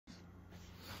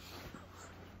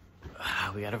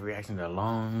We got a reaction to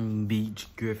Long Beach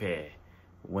Griffith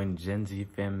when Gen Z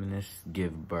feminists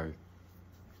give birth.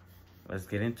 Let's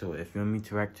get into it. If you want me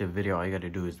to react to a video, all you gotta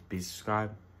do is be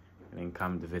subscribed and then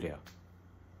comment the video.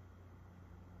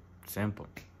 Simple.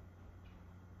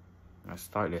 Let's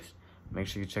start this. Make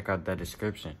sure you check out that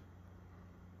description.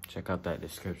 Check out that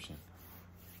description.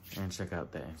 And check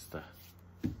out that Insta.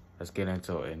 Let's get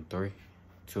into it in 3,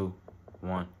 2,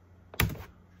 1.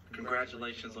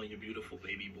 Congratulations on your beautiful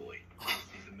baby boy.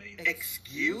 He's amazing.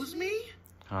 Excuse me?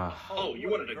 Oh, you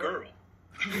wanted a girl.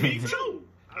 Me too.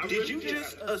 Did you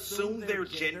just assume their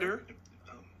gender?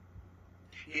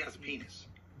 He has a penis.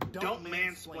 Don't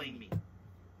mansplain me.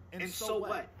 And so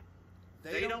what?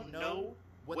 They don't know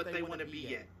what they want to be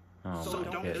yet. Oh, So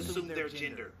don't goodness. assume their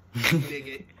gender.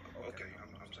 Bigot. Okay,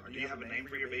 I'm sorry. Do you have a name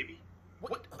for your baby?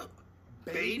 What?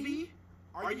 Baby?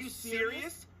 Are you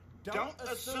serious? Don't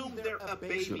assume they're a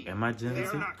baby. Shoot, am I Gen Z?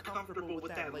 They're not comfortable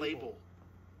with that label.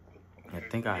 I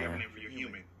think I Do you have a am. name for your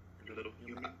human? Your little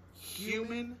human?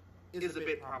 Human is a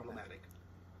bit problematic.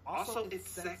 Also,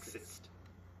 it's sexist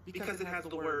because it has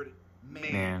the word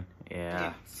man.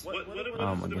 Yeah. What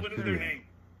is against their you. name?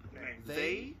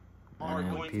 They are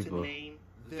Man, going people. to name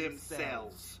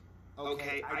themselves.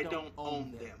 Okay, I don't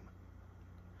own them.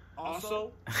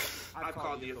 Also, I've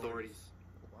called the authorities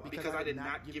because I did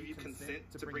not give you consent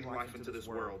to bring life into this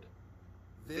world.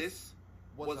 This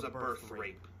was a birth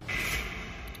rape.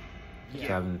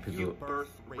 Calvin, people- You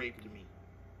birth raped me.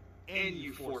 And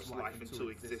you forced life into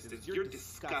existence. You're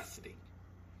disgusting.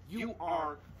 You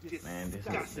are Man, this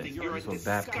disgusting. is You're a what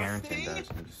bad parenting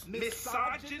disgusting, does.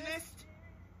 misogynist,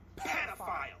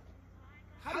 pedophile.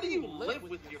 How do you live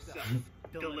with yourself?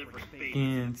 Delivering babies.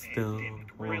 Insta.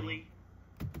 Really?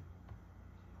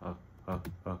 Oh.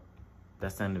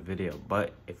 That's the end of the video.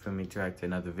 But if you want me to react to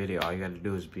another video, all you gotta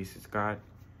do is be subscribed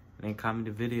and then comment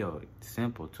the video. It's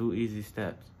simple, 2 easy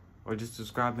steps. Or just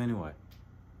subscribe anyway.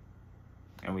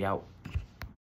 And we out.